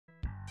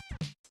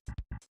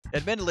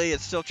Admittedly,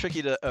 it's still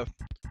tricky to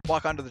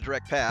walk onto the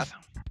direct path.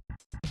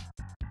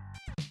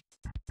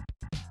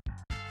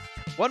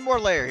 One more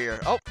layer here.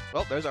 Oh,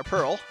 well, there's our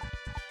pearl.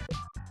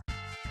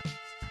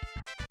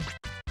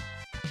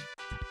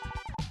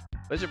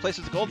 Wizard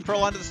places the golden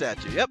pearl onto the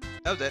statue. Yep,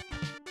 that was it.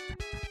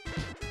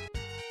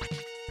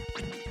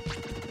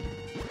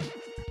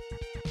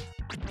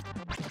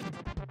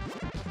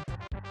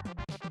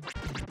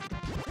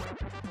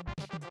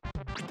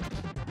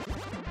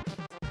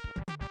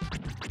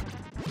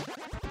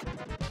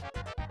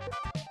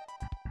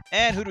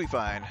 And who do we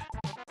find?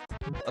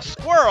 A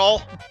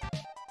squirrel!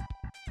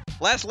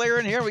 Last layer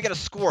in here, we get a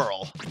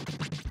squirrel.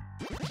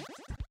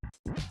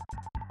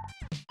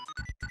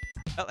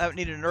 Well, I haven't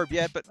needed an herb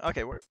yet, but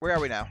okay, where are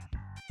we now?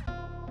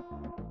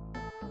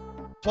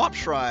 Swamp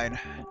Shrine.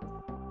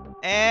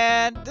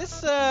 And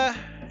this,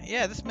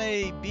 yeah, this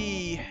may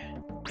be...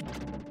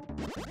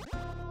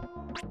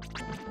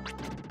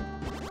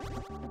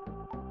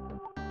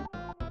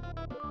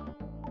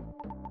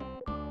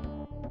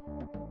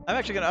 I'm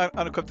actually going to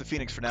unequip the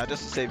Phoenix for now,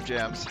 just to save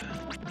gems.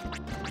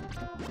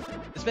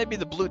 This may be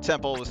the blue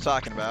temple I was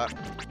talking about.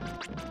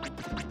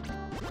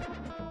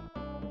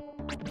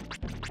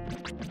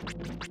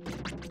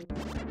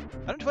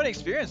 $120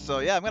 experience, so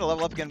yeah, I'm going to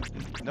level up again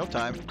in no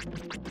time.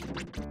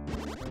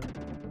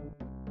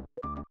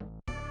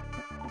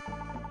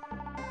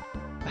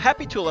 A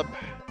happy tulip.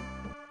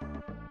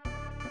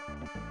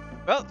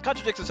 Well, it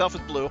contradicts itself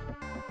as blue.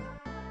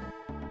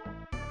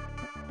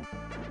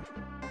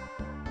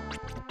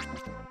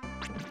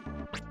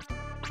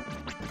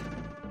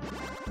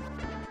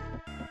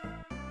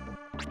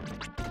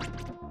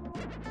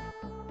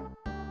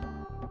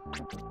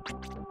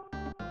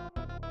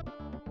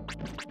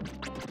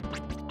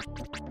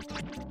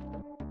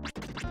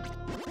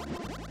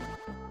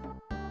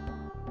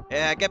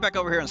 Yeah, get back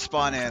over here and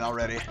spawn in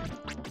already.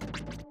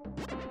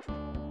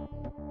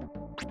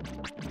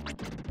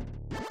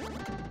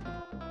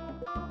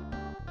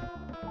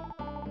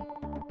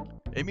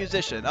 A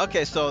musician.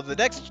 Okay, so the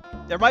next...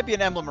 There might be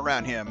an emblem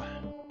around him.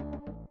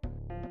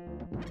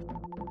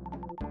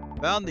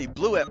 Found the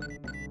blue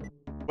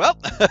Well,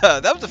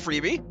 that was a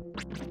freebie.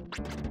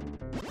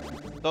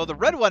 So the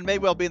red one may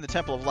well be in the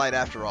Temple of Light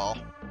after all.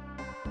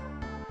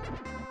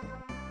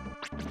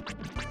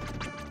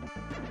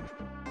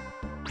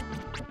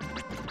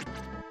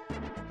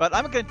 But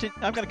I'm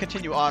gonna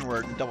continue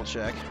onward and double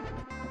check.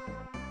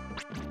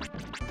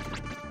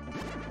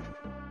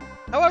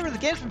 However, the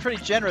game's been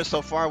pretty generous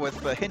so far with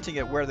hinting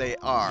at where they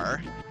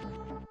are.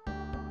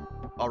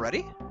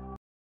 Already?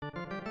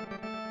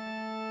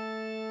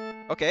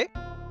 Okay.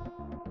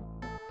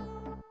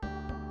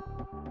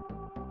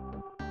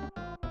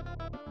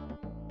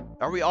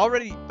 Are we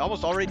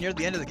almost already near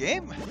the end of the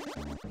game?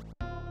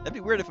 That'd be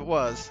weird if it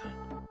was.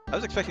 I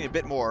was expecting a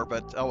bit more,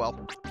 but oh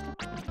well.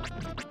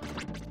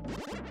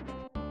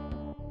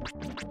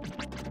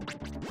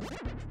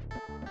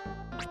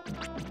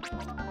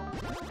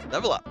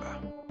 Level up.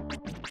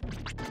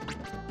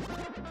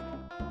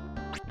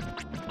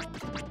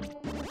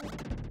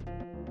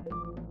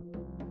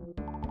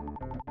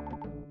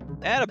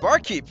 And a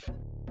barkeep.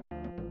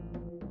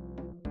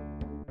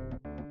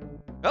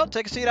 Well,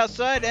 take a seat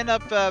outside, end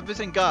up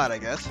visiting God, I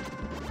guess.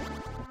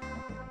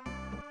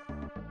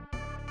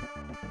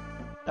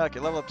 Okay,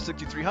 level up to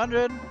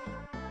 6,300.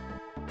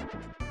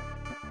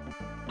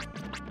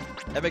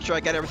 And make sure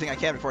I get everything I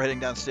can before heading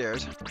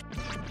downstairs.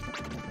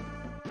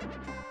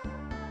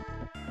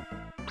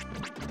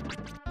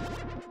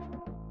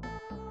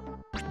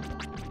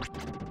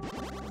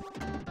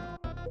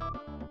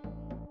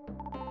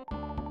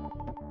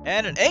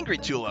 And an angry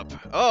tulip.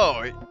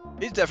 Oh,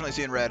 he's definitely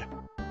seeing red.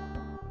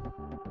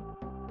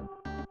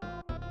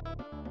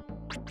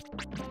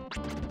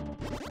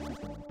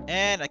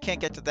 And I can't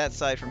get to that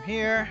side from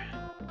here.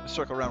 Let's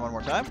circle around one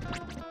more time.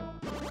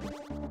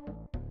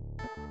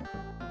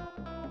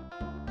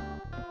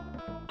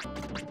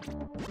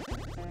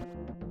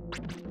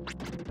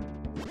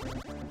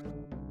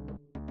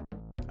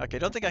 Okay,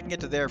 don't think I can get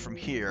to there from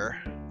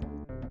here.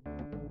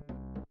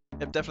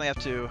 Yep, definitely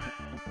have to...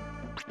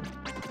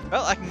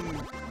 Well, I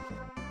can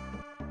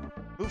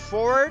move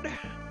forward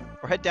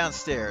or head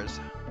downstairs.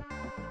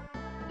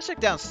 Let's check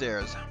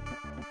downstairs.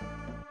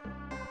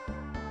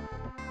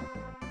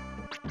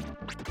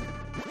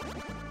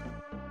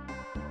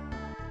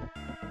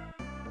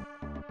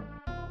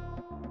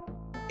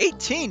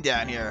 $18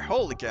 down here.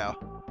 Holy cow.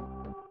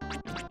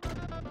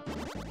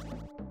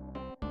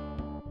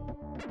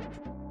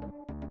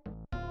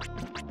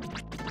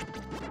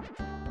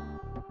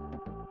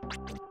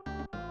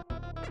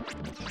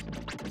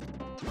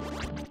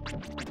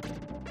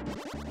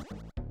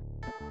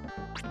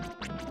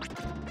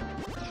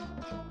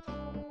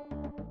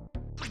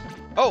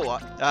 Oh,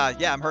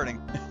 yeah, I'm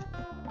hurting.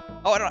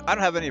 Oh, I don't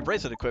have any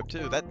bracelet equipped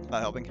too. That's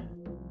not helping.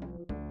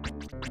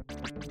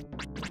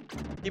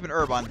 Keep an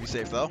herb on to be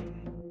safe though.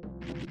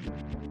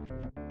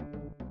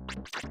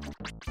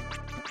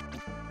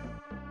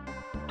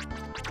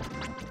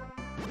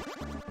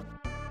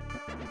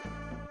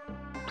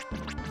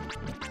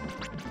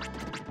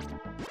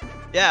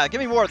 Yeah,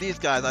 give me more of these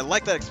guys. I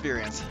like that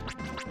experience.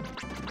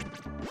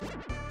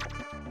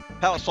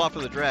 Palette swap for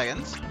the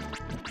dragons.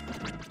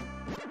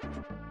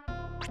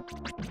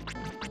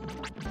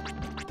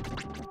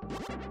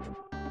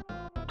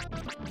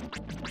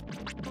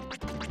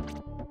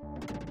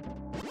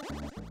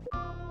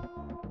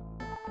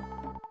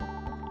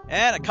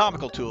 And a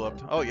comical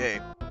tulip. Oh, yay.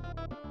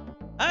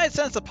 I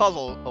sense a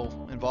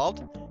puzzle involved.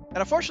 And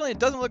unfortunately, it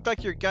doesn't look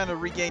like you're going to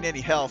regain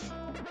any health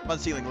from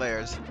unsealing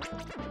lairs.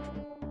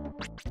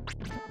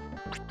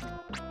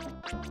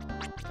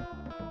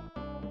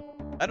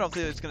 I don't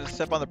think it's going to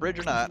step on the bridge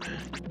or not.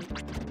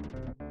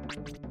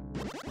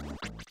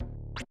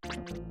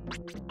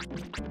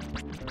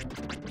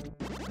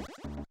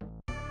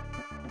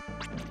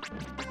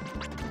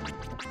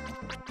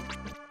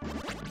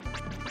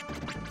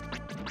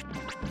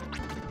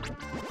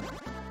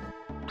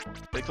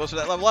 Pretty close to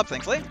that level up,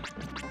 thankfully.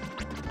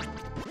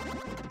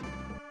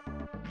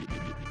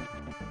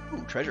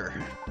 Ooh, treasure.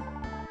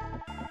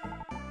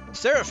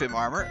 Seraphim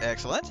armor,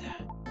 excellent.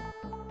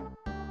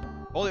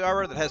 Holy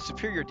armor that has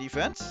superior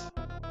defense.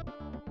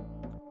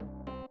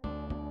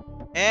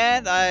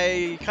 And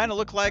I kind of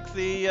look like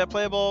the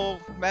playable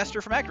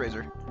master from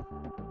ActRaiser.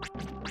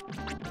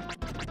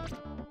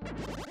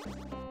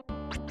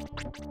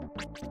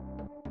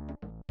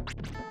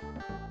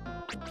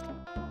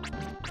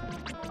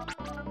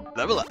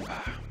 Level up.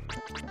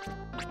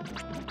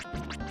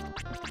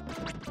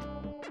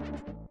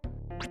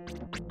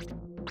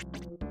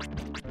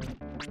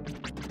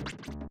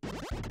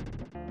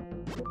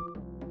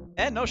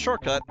 And no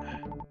shortcut.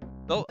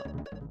 Oh,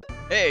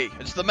 hey,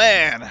 it's the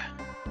man!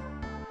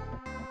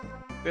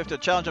 We have to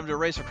challenge him to a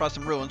race across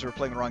some ruins. We're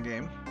playing the wrong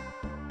game.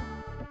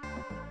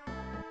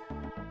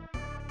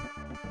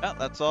 Well,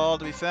 that's all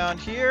to be found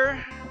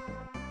here.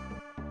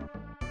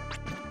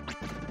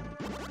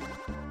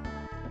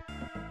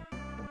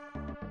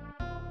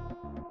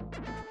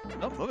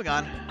 Nope, moving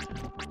on.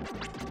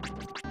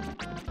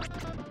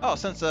 Oh,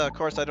 since, of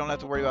course, I don't have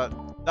to worry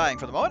about dying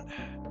for the moment.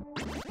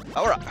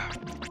 Power up.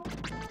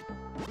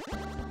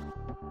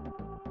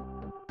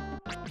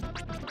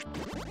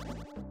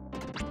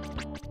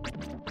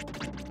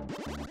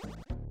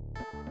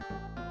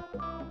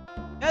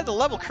 And the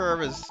level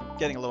curve is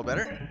getting a little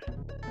better.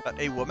 But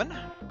a woman.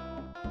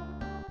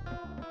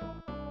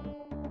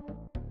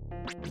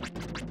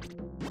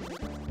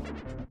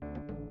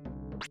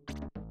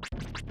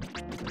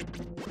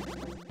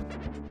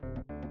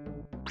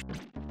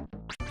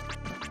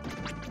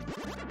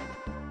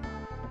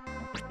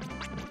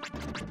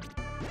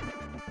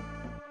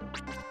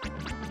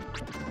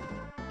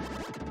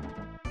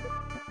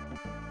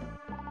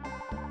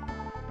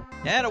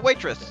 And a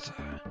waitress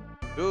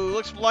who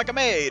looks like a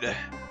maid.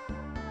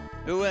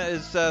 Who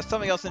is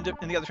something else in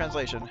the other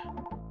translation.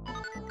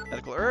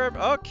 Medical herb.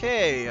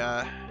 Okay.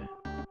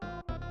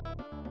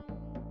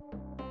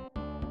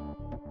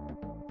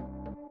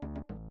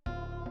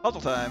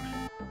 Puzzle time.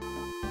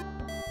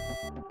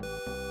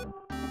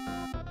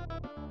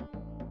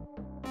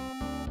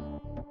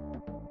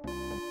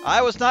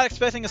 I was not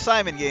expecting a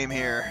Simon game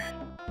here.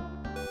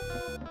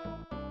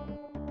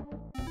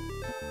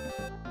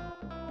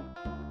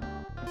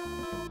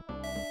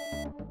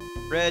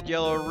 Red,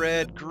 yellow,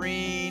 red,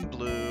 green,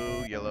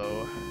 blue,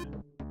 yellow,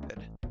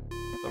 red.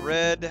 So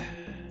red,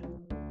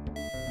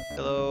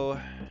 yellow,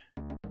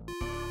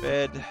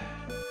 red,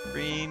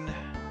 green,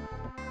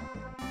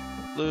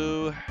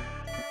 blue,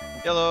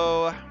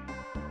 yellow,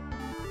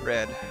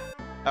 red.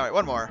 Alright,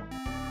 one more.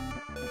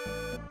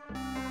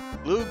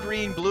 Blue,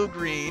 green,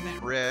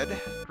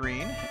 red,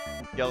 green,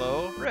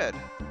 yellow, red.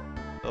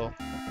 So,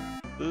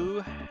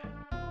 blue,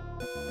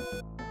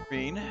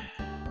 green,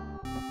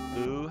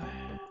 blue,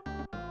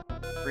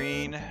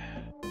 green,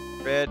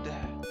 red,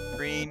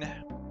 green,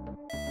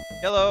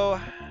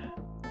 yellow,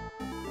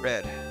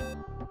 red.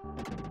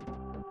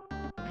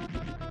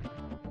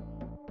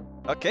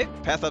 Okay,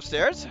 path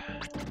upstairs.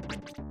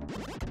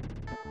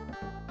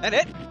 And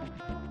it.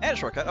 And a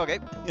shortcut, okay.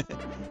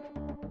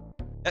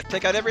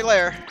 Take out every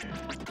layer.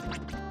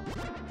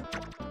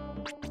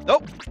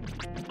 Nope.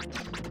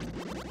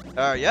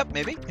 Yep,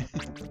 maybe.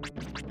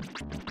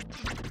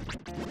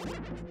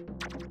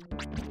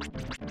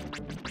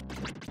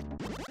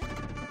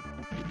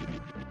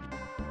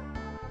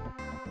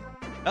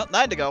 Well,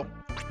 9 to go.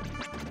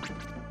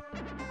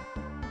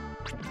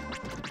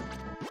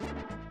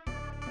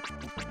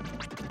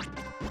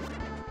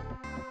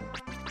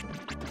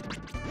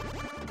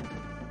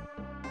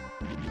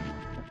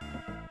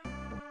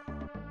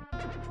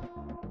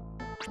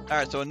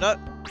 Alright, so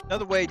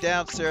another way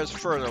downstairs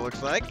further,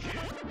 looks like.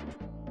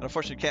 But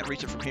unfortunately, can't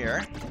reach it from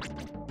here.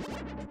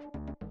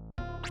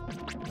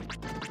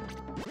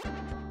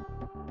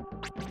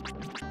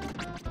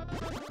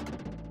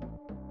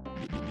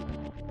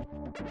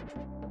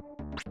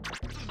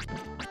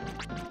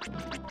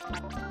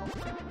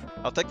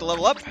 I'll take the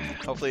level up.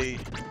 Hopefully,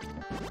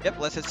 yep,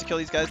 less hits to kill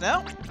these guys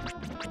now.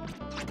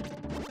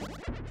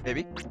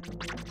 Maybe.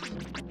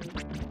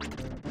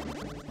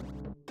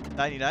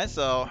 99,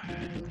 so...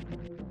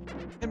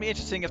 It's gonna be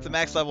interesting if the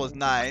max level is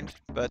 9.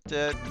 but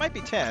it might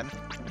be 10.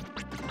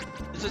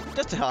 It's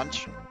just a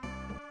hunch.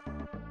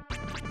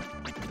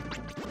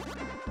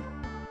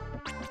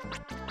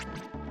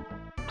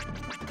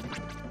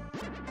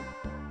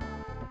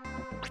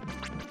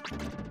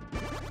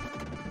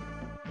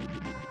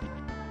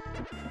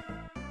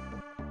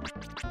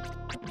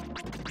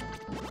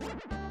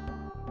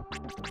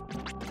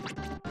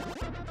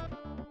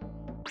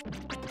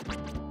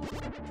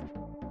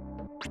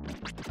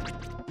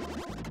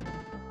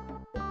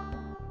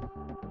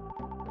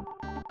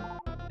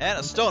 And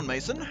a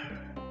stonemason.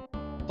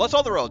 Plus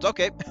all the roads,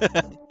 okay.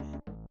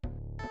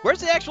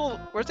 Where's the actual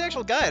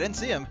guy? I didn't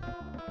see him.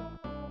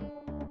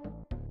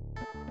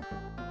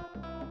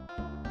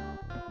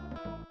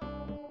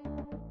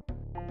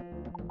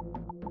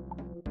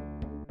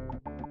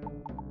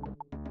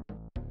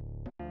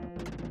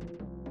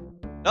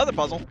 Another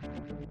puzzle.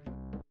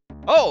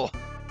 Oh!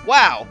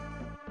 Wow!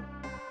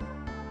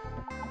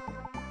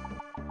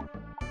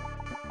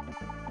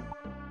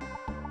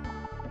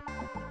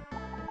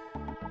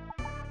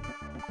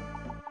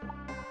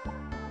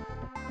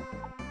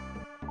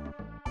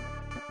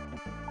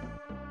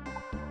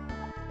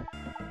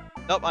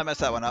 Nope, I messed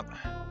that one up.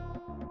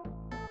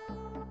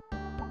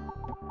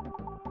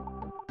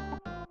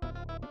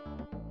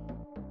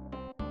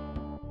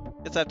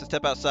 Guess I have to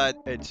step outside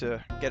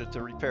to get it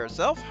to repair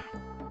itself.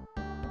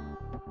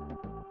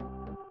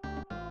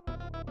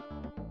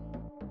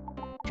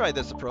 Try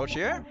this approach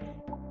here.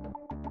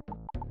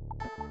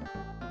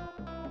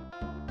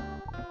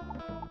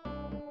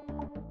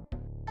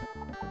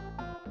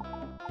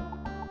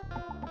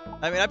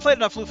 I mean, I played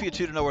enough Lufia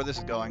 2 to know where this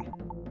is going.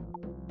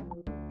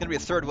 Gonna be a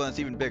third one that's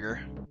even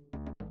bigger.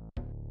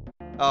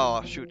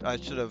 Oh shoot! I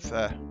should have.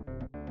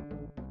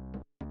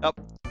 Oh,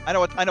 I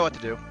know what to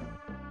do.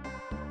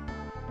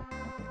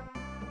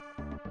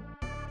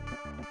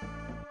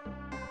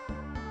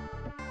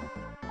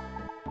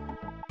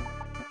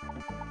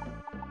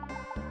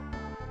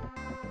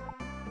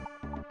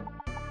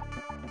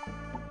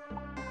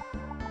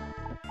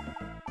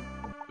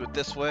 Do it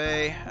this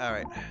way. All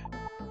right.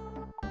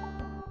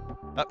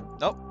 Oh,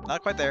 nope,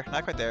 not quite there.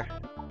 Not quite there.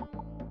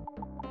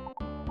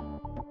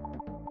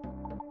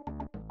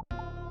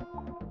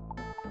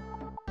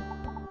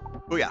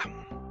 Booyah.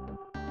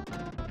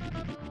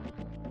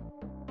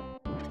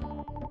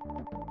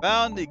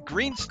 Found the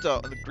green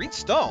stone. The green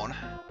stone?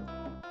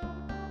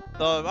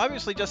 So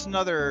obviously just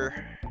another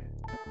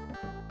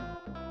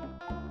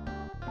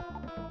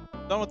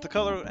stone with the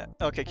color.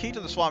 Okay, key to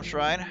the swamp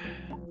shrine.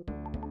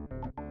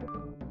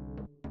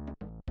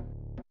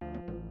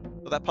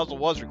 So that puzzle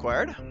was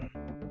required.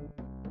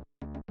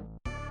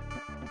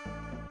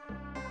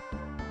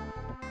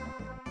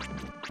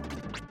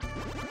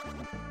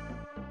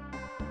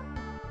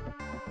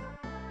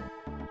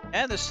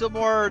 And there's still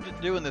more to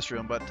do in this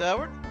room, but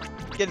we're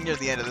getting near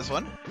the end of this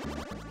one.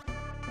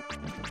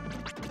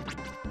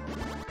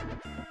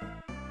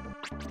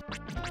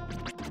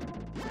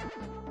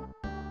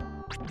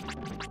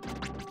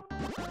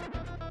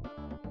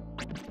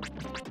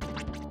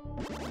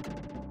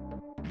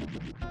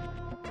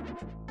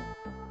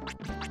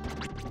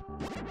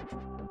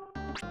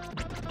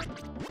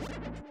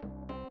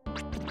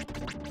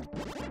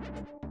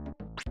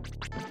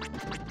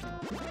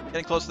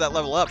 Getting close to that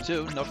level up,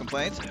 too. No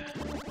complaints.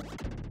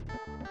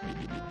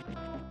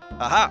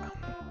 Aha!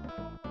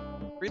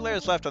 3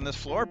 layers left on this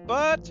floor,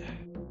 but you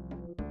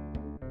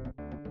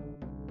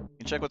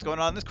can check what's going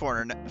on in this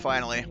corner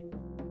finally.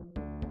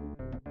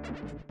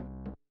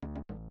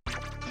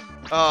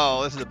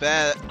 Oh, this is a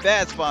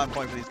bad spawn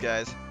point for these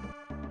guys.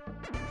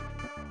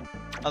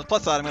 On the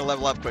plus side, I'm going to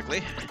level up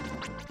quickly.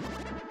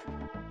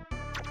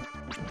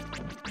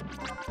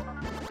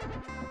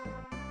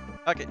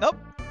 Okay, nope.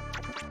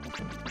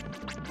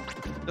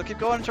 Still keep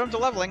going in terms of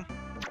leveling.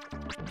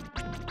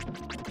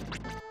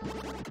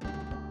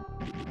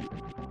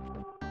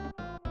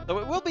 So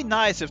it will be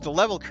nice if the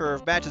level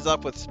curve matches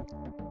up with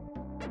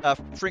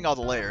freeing all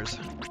the layers.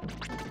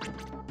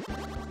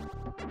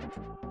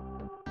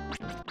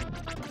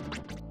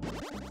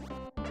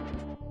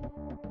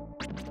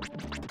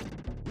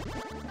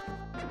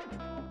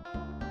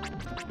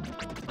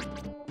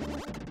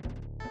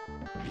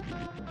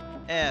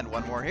 And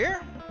one more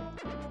here.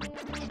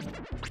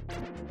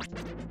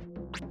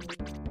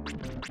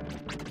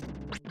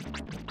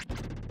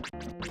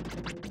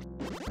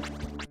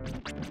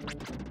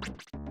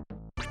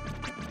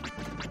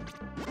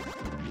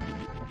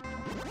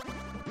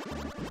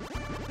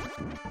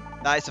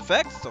 Nice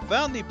effects. So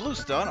found the blue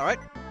stone. All right.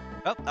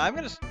 Well, I'm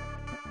gonna.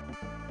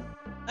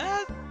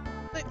 I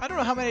don't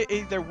know how many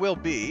there will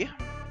be.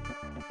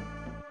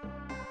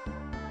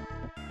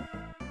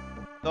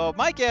 So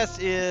my guess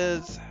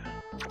is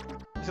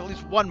there's at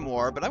least one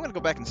more, but I'm gonna go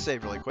back and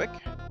save really quick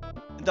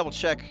and double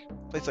check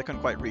a place I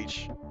couldn't quite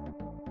reach.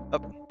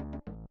 Oh,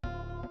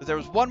 there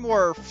was one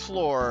more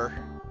floor,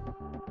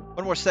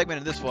 one more segment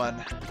in this one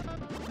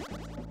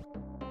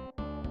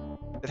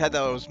that had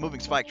those moving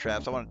spike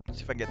traps. I want to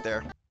see if I can get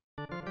there.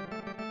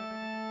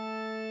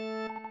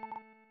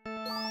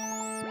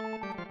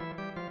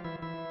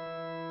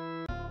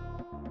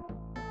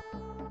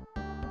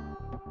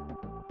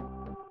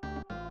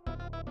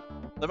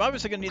 I'm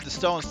obviously going to need the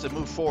stones to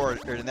move forward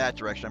or in that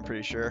direction, I'm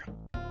pretty sure.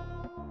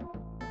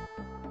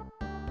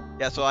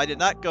 Yeah, so I did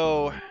not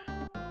go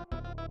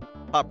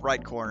top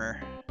right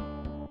corner.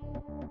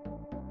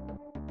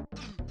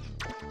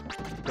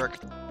 Jerk.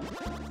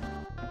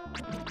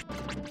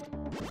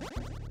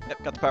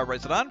 Yep, got the power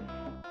bracelet on.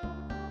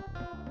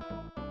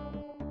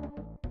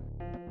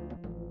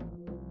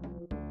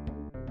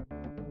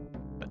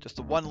 Got just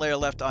the one layer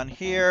left on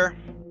here.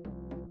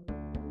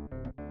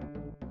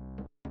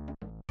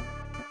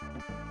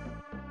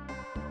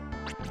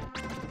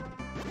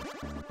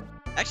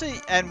 Actually,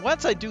 and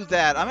once I do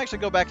that, I'm actually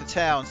go back to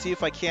town, see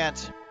if I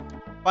can't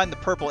find the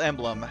purple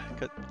emblem.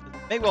 Cause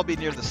it may well be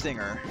near the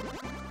singer.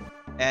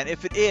 And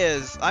if it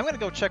is, I'm going to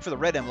go check for the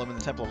red emblem in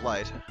the Temple of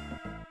Light.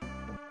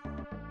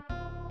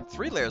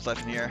 3 layers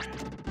left in here.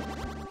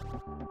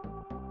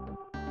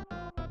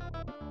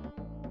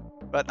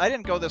 But I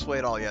didn't go this way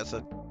at all yet,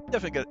 so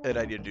definitely a good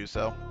idea to do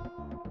so.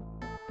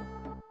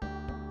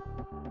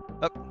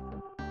 Up.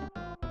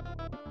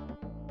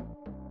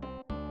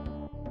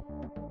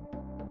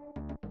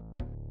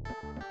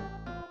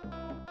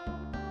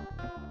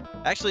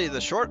 Actually,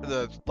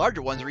 the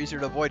larger ones are easier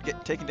to avoid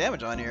taking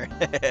damage on here.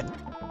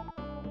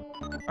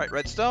 Alright,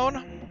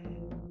 redstone.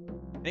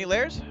 Any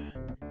layers?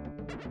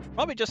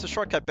 Probably just a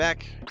shortcut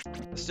back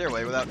the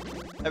stairway without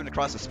having to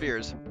cross the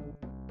spheres.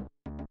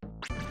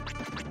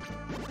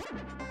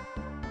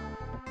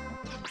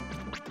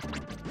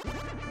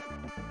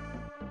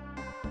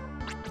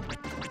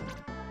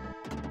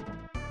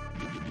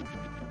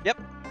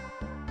 Yep.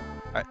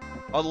 Alright,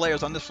 all the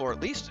layers on this floor at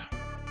least.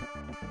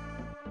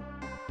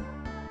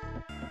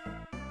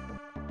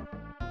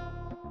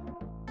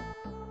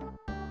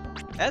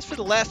 As for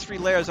the last 3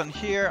 layers on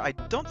here, I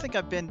don't think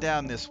I've been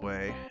down this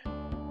way.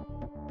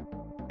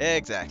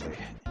 Exactly.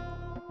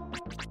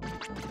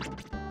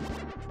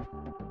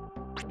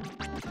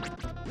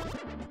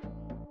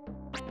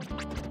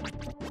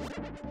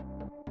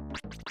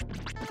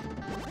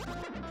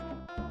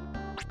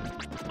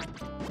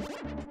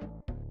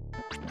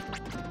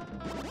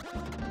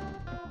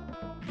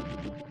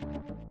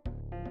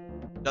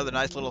 Another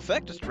nice little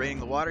effect, just draining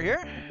the water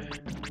here.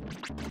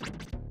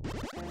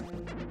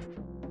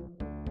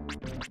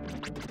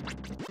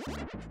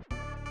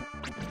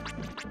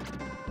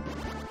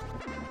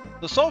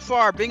 So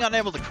far, being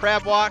unable to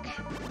crab walk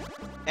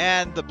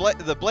and the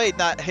blade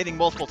not hitting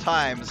multiple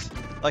times,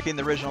 like in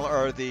the original,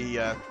 or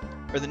the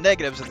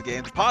negatives of the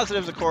game. The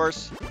positives, of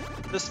course,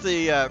 just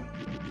the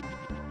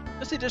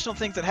additional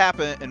things that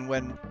happen and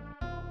when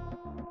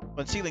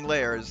sealing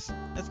layers.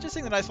 It's just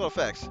seeing the nice little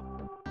effects.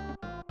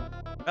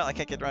 Well, I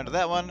can't get around to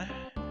that one.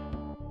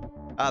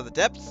 The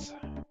depths.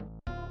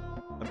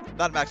 I'm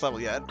not at max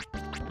level yet.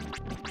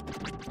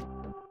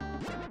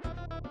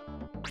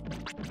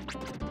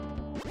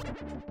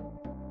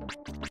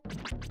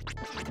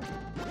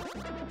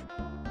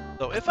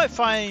 So if I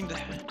find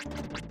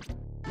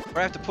where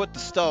I have to put the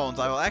stones,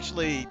 I will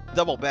actually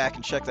double back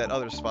and check that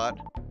other spot.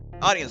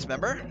 Audience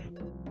member.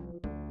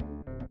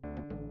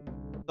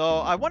 So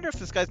I wonder if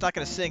this guy's not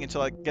going to sing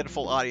until I get a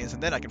full audience,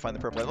 and then I can find the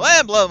purple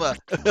emblem.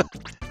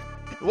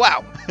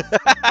 Wow.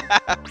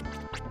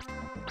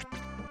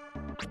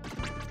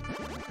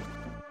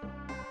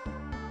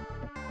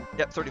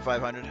 Yep,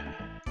 3,500.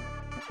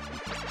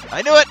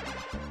 I knew it!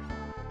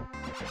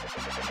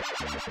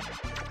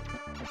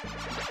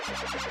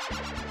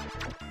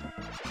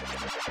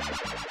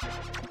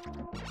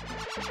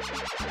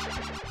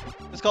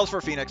 This calls for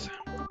a phoenix.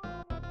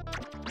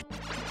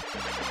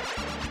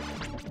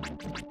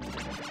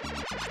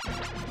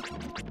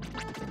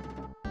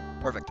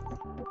 Perfect.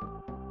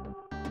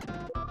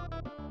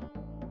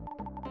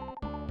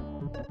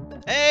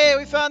 Hey,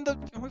 we found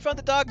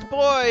the dog's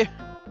boy.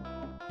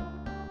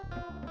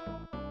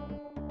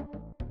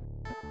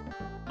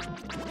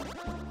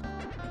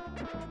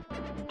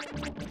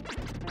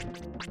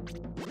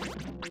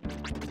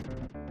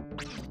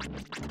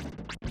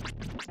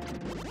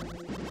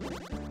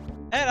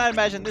 And I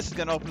imagine this is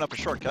going to open up a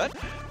shortcut.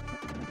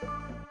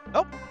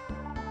 Oh.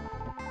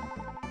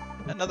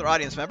 Another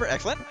audience member.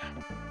 Excellent.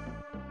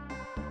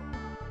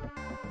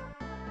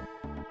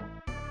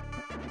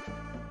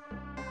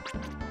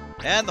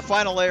 And the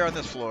final layer on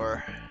this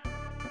floor.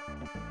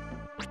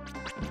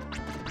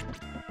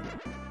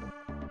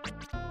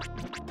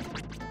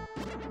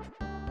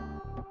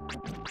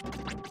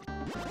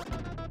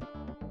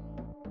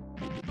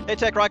 Hey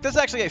Tech Rock, this is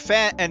actually a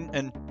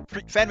fan-made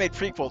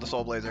prequel to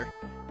Soul Blazer.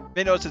 You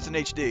may notice it's in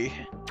HD.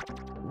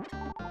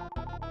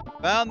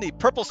 Found the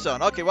purple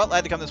stone. Okay, well, I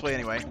had to come this way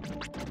anyway.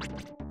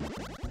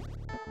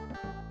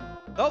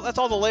 Oh, that's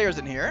all the layers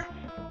in here.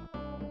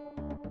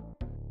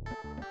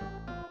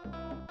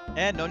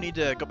 And no need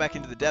to go back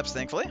into the depths,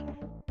 thankfully.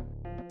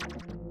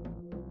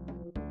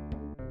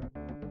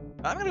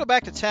 I'm gonna go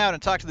back to town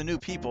and talk to the new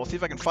people, see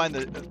if I can find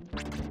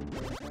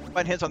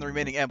hints on the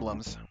remaining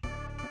emblems.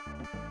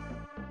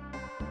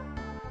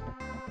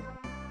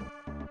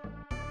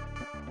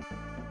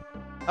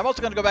 I'm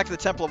also gonna go back to the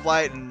Temple of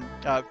Light and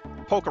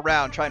poke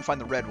around, try and find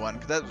the red one,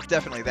 because that was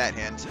definitely that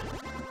hint.